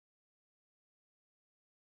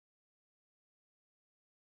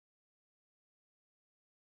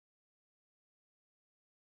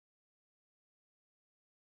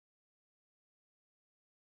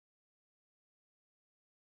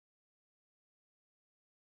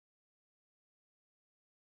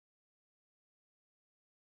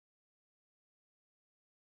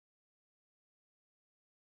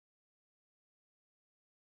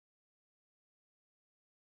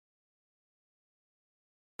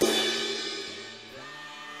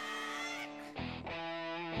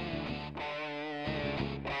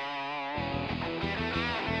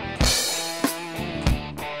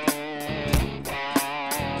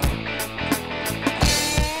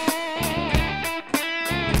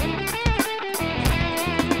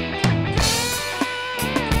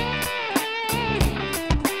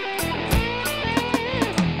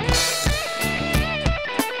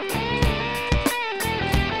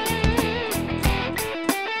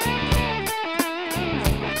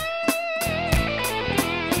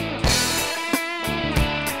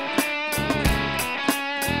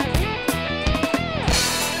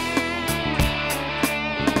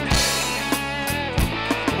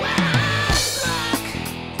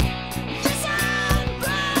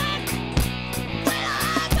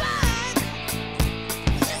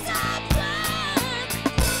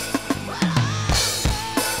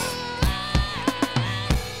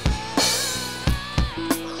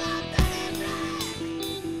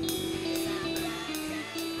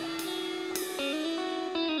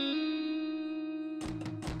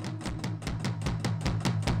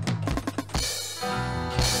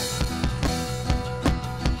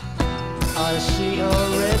I see a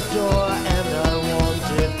red door and I want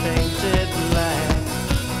it painted black.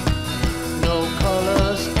 No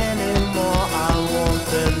colors anymore, I want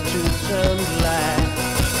them to turn black.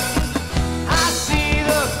 I see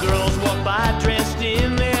the girls walk by dressed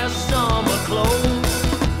in their summer clothes.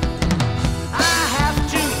 I have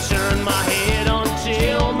to turn my head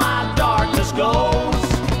until my darkness goes.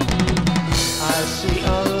 I see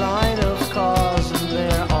a line of cars and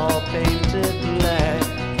they're all painted black,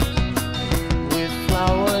 with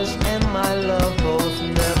flowers and my love both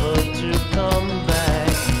never to come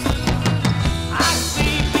back. I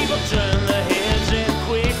see people turn their heads and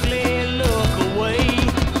quickly look away.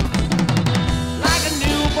 Like a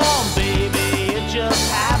newborn baby, it just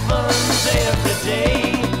happens every day.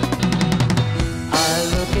 I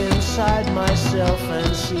look inside myself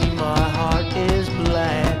and see my heart is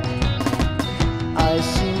black. I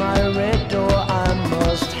see my red door, I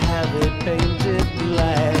must have it painted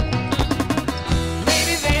black.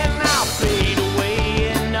 Maybe then I'll fade away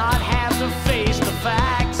and not have to face the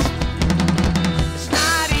facts. It's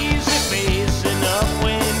not easy facing up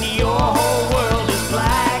when your whole world is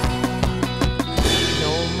black.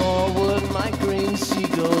 No more would my green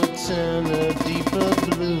seagull turn a deeper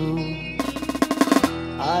blue.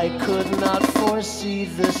 I could not foresee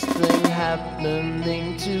this thing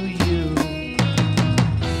happening to you.